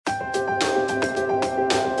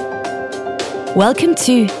Welcome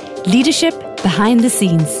to Leadership Behind the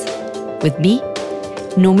Scenes with me,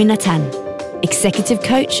 Nomi Natan, executive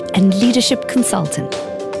coach and leadership consultant.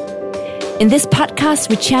 In this podcast,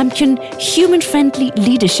 we champion human-friendly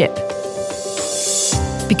leadership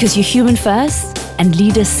because you're human first and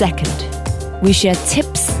leader second. We share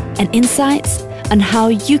tips and insights on how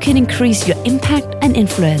you can increase your impact and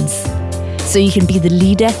influence so you can be the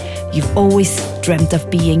leader you've always dreamt of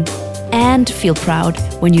being and feel proud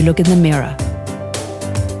when you look in the mirror.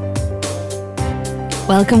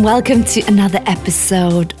 Welcome to another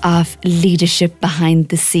episode of Leadership Behind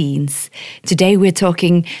the Scenes. Today we're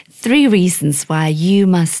talking 3 reasons why you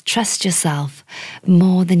must trust yourself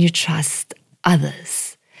more than you trust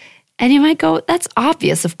others. And you might go, that's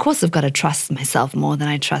obvious. Of course I've got to trust myself more than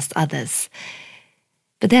I trust others.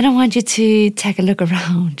 But then I want you to take a look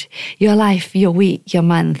around your life, your week, your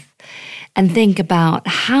month, and think about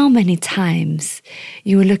how many times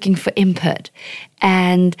you were looking for input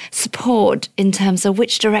and support in terms of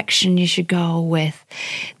which direction you should go with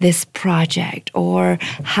this project, or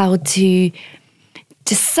how to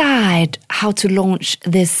decide how to launch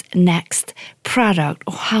this next product,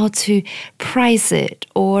 or how to price it,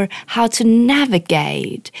 or how to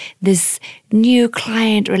navigate this new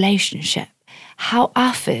client relationship. How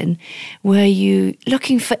often were you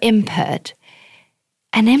looking for input?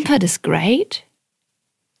 And input is great,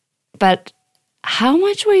 but how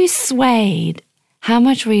much were you swayed? How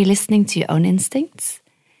much were you listening to your own instincts?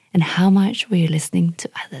 And how much were you listening to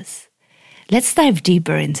others? Let's dive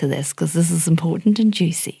deeper into this because this is important and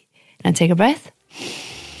juicy. Now take a breath.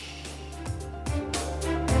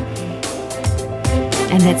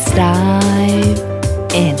 And let's dive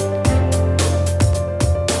in.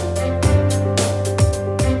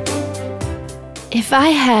 If I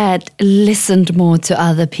had listened more to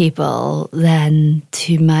other people than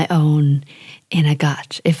to my own inner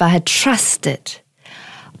gut, if I had trusted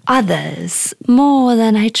others more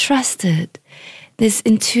than I trusted this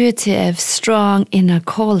intuitive, strong inner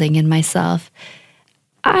calling in myself,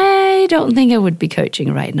 I don't think I would be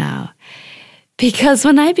coaching right now. Because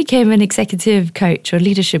when I became an executive coach or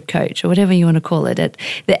leadership coach or whatever you want to call it at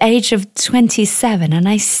the age of 27, and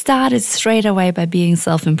I started straight away by being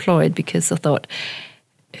self-employed because I thought,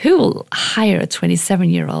 who will hire a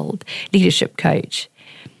 27-year-old leadership coach?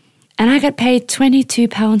 And I got paid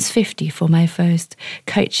 £22.50 for my first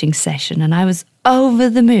coaching session, and I was over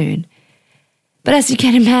the moon. But as you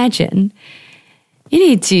can imagine, you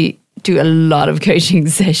need to do a lot of coaching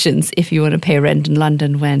sessions if you want to pay rent in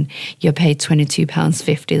London when you're paid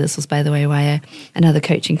 £22.50. This was, by the way, via another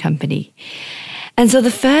coaching company. And so the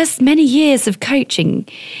first many years of coaching,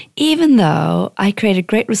 even though I created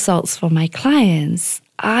great results for my clients,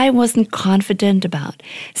 I wasn't confident about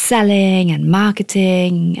selling and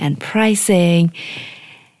marketing and pricing.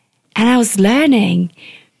 And I was learning.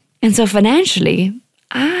 And so financially,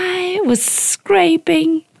 I was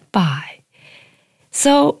scraping by.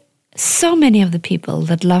 So many of the people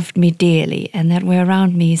that loved me dearly and that were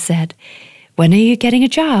around me said, when are you getting a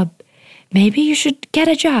job? Maybe you should get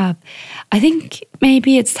a job. I think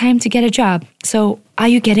maybe it's time to get a job. So are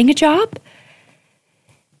you getting a job?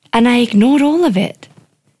 And I ignored all of it.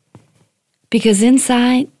 Because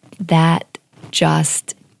inside, that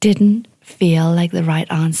just didn't feel like the right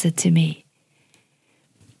answer to me.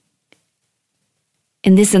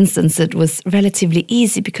 In this instance, it was relatively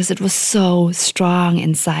easy because it was so strong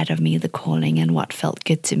inside of me, the calling and what felt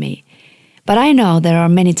good to me. But I know there are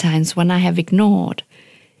many times when I have ignored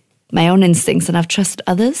my own instincts and I've trusted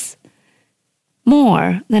others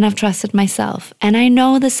more than I've trusted myself. And I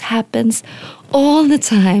know this happens all the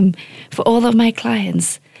time for all of my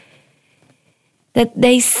clients, that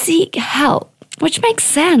they seek help, which makes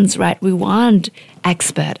sense, right? We want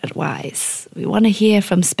expert advice. We want to hear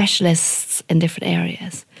from specialists in different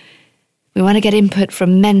areas. We want to get input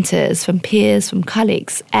from mentors, from peers, from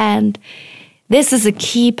colleagues. And this is a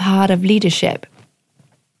key part of leadership.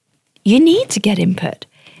 You need to get input.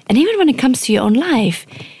 And even when it comes to your own life,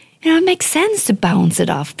 it makes sense to bounce it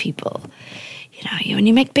off people. When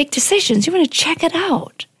you make big decisions, you want to check it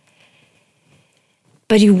out.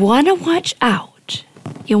 But you want to watch out.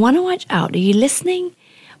 You want to watch out. Are you listening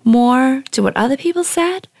more to what other people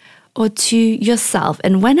said or to yourself?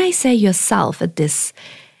 And when I say yourself in this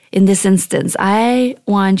instance, I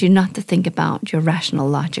want you not to think about your rational,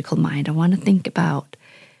 logical mind. I want to think about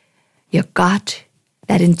your gut,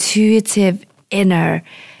 that intuitive inner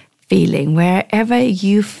feeling, wherever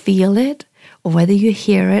you feel it, or whether you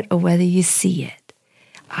hear it, or whether you see it.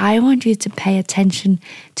 I want you to pay attention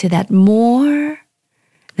to that more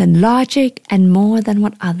than logic and more than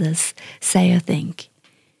what others say or think.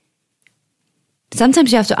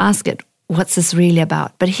 Sometimes you have to ask it, what's this really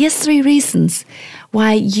about? But here's 3 reasons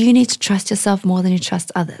why you need to trust yourself more than you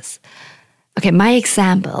trust others. Okay, my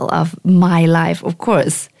example of my life, of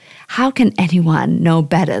course, how can anyone know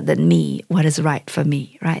better than me what is right for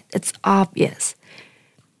me, right? It's obvious.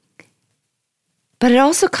 But it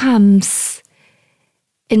also comes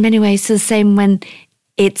in many ways to the same when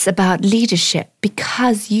it's about leadership,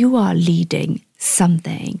 because you are leading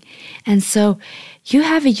something. And so you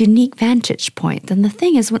have a unique vantage point. And the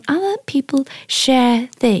thing is, when other people share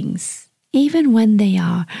things, even when they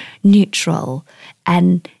are neutral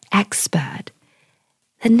and expert,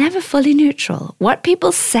 they're never fully neutral. What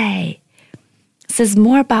people say says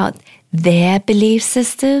more about their belief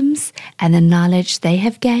systems and the knowledge they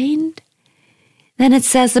have gained than it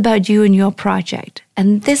says about you and your project.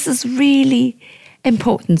 And this is really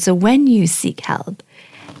important. So when you seek help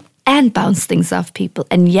and bounce things off people,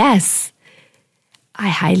 and yes, I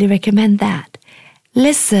highly recommend that,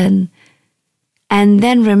 listen and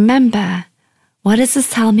then remember, what does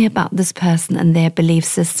this tell me about this person and their belief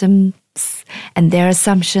systems and their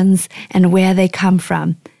assumptions and where they come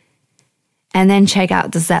from? And then check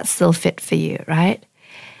out, does that still fit for you, right?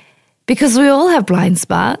 Because we all have blind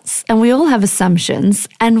spots and we all have assumptions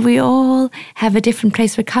and we all have a different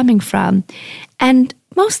place we're coming from. And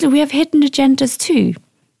mostly we have hidden agendas too,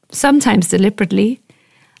 sometimes deliberately,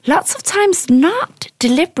 lots of times not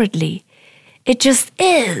deliberately. It just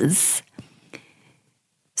is.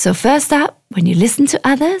 So first up, when you listen to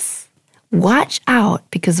others, watch out,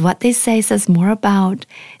 because what they say says more about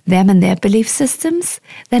them and their belief systems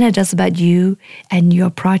than it does about you and your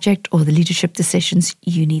project or the leadership decisions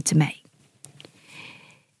you need to make.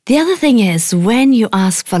 The other thing is, when you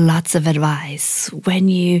ask for lots of advice, when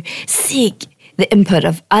you seek the input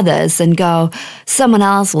of others and go, someone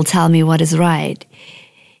else will tell me what is right,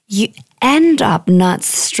 you end up not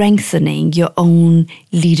strengthening your own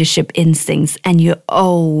leadership instincts and your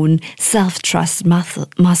own self-trust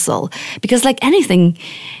muscle. Because like anything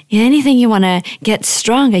you want to get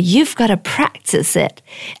stronger, you've got to practice it.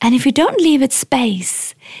 And if you don't leave it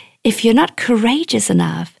space, if you're not courageous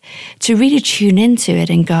enough to really tune into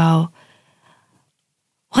it and go,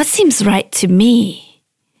 what seems right to me?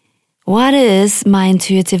 What is my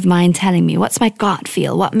intuitive mind telling me? What's my gut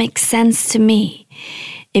feel? What makes sense to me?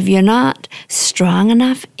 If you're not strong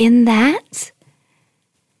enough in that,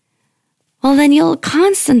 well, then you'll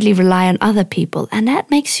constantly rely on other people. And that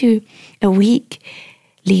makes you a weak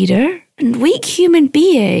leader and weak human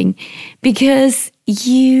being, because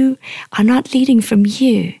you are not leading from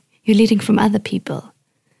you. You're leading from other people.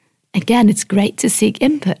 Again, it's great to seek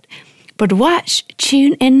input, but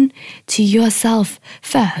tune in to yourself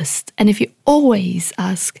first. And if you always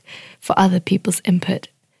ask for other people's input,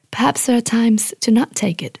 perhaps there are times to not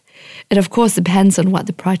take it. It, of course, depends on what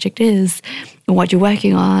the project is and what you're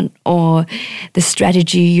working on or the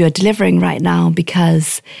strategy you're delivering right now,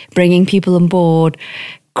 because bringing people on board,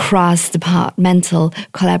 cross-departmental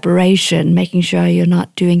collaboration, making sure you're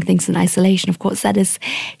not doing things in isolation, of course, that is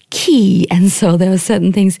key. And so there are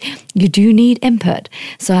certain things you do need input.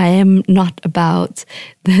 So I am not about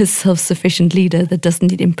the self-sufficient leader that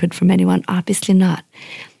doesn't need input from anyone, obviously not.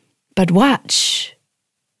 But watch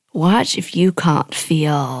if you can't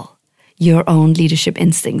feel your own leadership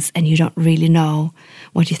instincts and you don't really know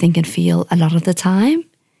what you think and feel a lot of the time.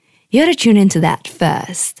 You got to tune into that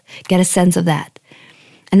first, get a sense of that.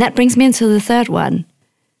 And that brings me into the third one.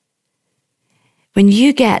 When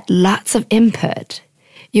you get lots of input,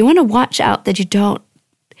 you want to watch out that you don't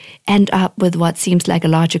end up with what seems like a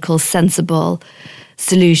logical, sensible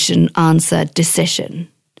solution, answer, decision.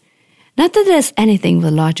 Not that there's anything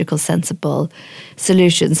with logical, sensible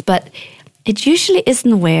solutions, but it usually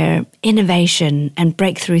isn't where innovation and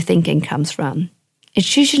breakthrough thinking comes from.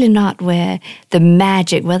 It's usually not where the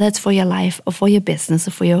magic, whether it's for your life or for your business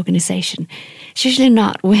or for your organization, it's usually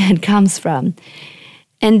not where it comes from.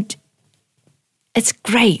 And it's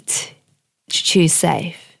great to choose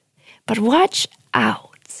safe, but watch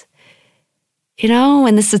out. You know,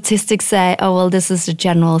 when the statistics say, oh, well, this is a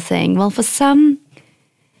general thing. Well, for some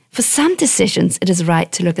decisions, it is right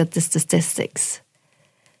to look at the statistics.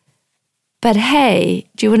 But hey,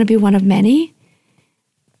 do you want to be one of many?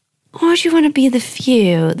 Or do you want to be the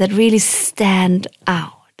few that really stand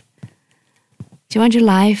out? Do you want your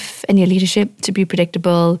life and your leadership to be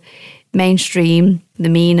predictable, mainstream, the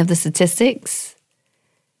mean of the statistics?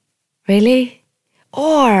 Really?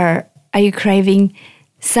 Or are you craving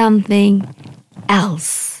something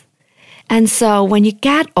else? And so when you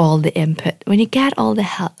get all the input, when you get all the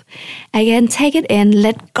help, again, take it in,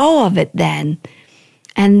 let go of it then,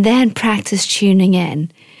 and then practice tuning in.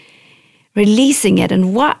 releasing it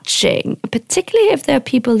and watching, particularly if there are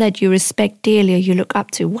people that you respect dearly or you look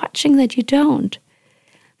up to, watching that you don't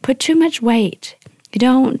put too much weight. You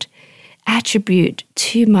don't attribute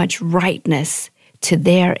too much rightness to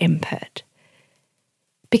their input.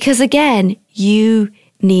 Because again, you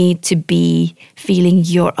need to be feeling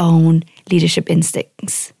your own leadership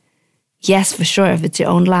instincts. Yes, for sure, if it's your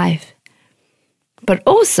own life. But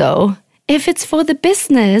also, if it's for the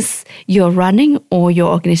business you're running or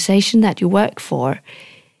your organization that you work for,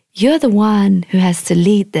 you're the one who has to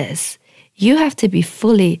lead this. You have to be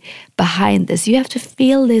fully behind this. You have to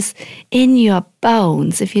feel this in your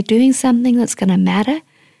bones. If you're doing something that's going to matter,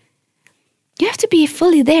 you have to be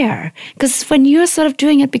fully there. Because when you're sort of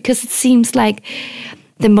doing it because it seems like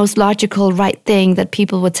the most logical, right thing that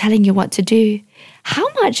people were telling you what to do, how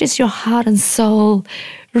much is your heart and soul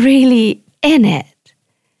really in it?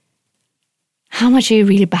 How much are you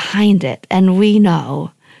really behind it? And we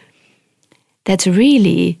know that to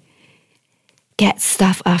really get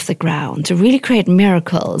stuff off the ground, to really create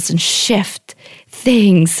miracles and shift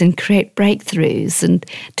things and create breakthroughs and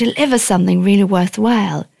deliver something really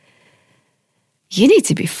worthwhile, you need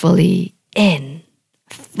to be fully in,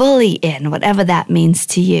 whatever that means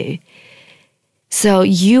to you. So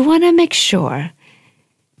you want to make sure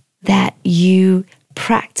that you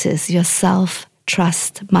practice your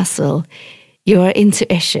self-trust muscle, your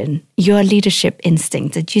intuition, your leadership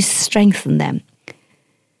instinct, that you strengthen them.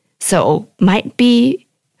 So it might be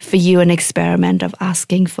for you an experiment of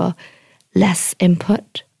asking for less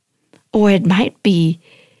input, or it might be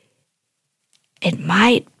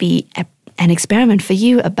an experiment for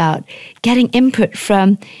you about getting input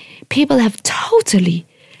from people who have totally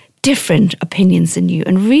different opinions than you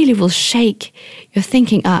and really will shake your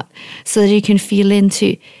thinking up so that you can feel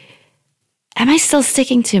into, am I still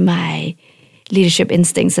sticking to my leadership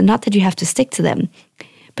instincts? And not that you have to stick to them,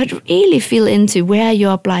 but really feel into where are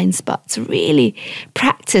your blind spots. Really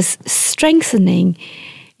practice strengthening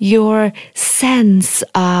your sense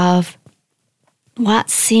of what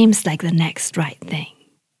seems like the next right thing.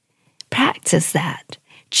 Practice that.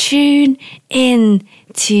 Tune in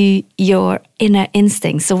to your inner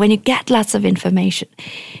instincts. So when you get lots of information,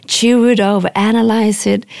 chew it over, analyze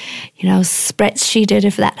it, spreadsheet it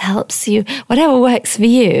if that helps you, whatever works for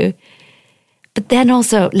you. But then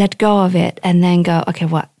also let go of it and then go, okay,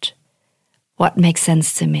 what makes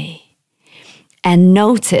sense to me? And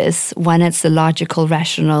notice when it's the logical,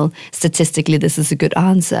 rational, statistically, this is a good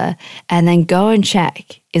answer. And then go and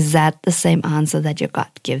check, is that the same answer that your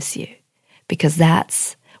gut gives you? Because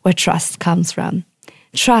that's where trust comes from.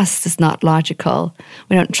 Trust is not logical.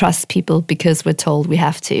 We don't trust people because we're told we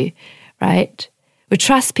have to, right? We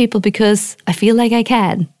trust people because I feel like I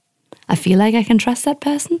can. I feel like I can trust that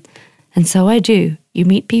person. And so I do. You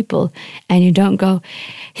meet people and you don't go,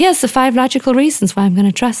 here's the 5 logical reasons why I'm going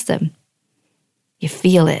to trust them. You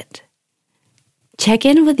feel it. Check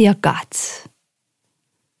in with your gut.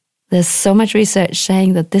 There's so much research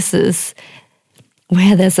saying that this is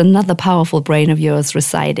where there's another powerful brain of yours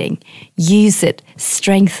residing. Use it,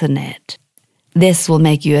 strengthen it. This will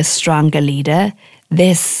make you a stronger leader.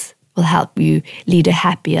 This will help you lead a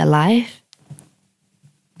happier life.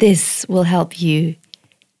 This will help you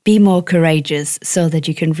be more courageous so that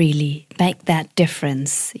you can really make that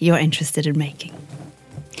difference you're interested in making.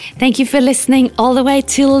 Thank you for listening all the way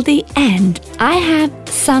till the end. I have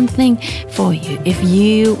something for you. If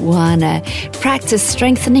you want to practice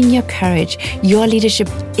strengthening your courage, your leadership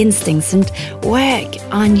instincts, and work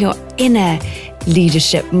on your inner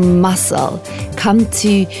leadership muscle, come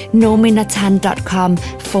to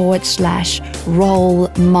nominatan.com/role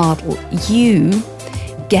model. You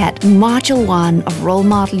get Module 1 of Role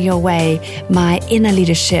Model Your Way, my inner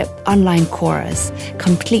leadership online course,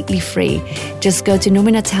 completely free. Just go to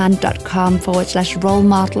nominatan.com/role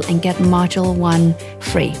model and get Module 1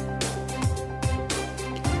 free.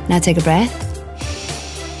 Now take a breath.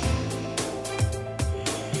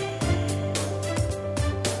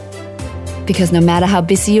 Because no matter how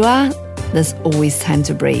busy you are, there's always time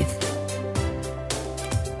to breathe.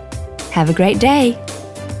 Have a great day.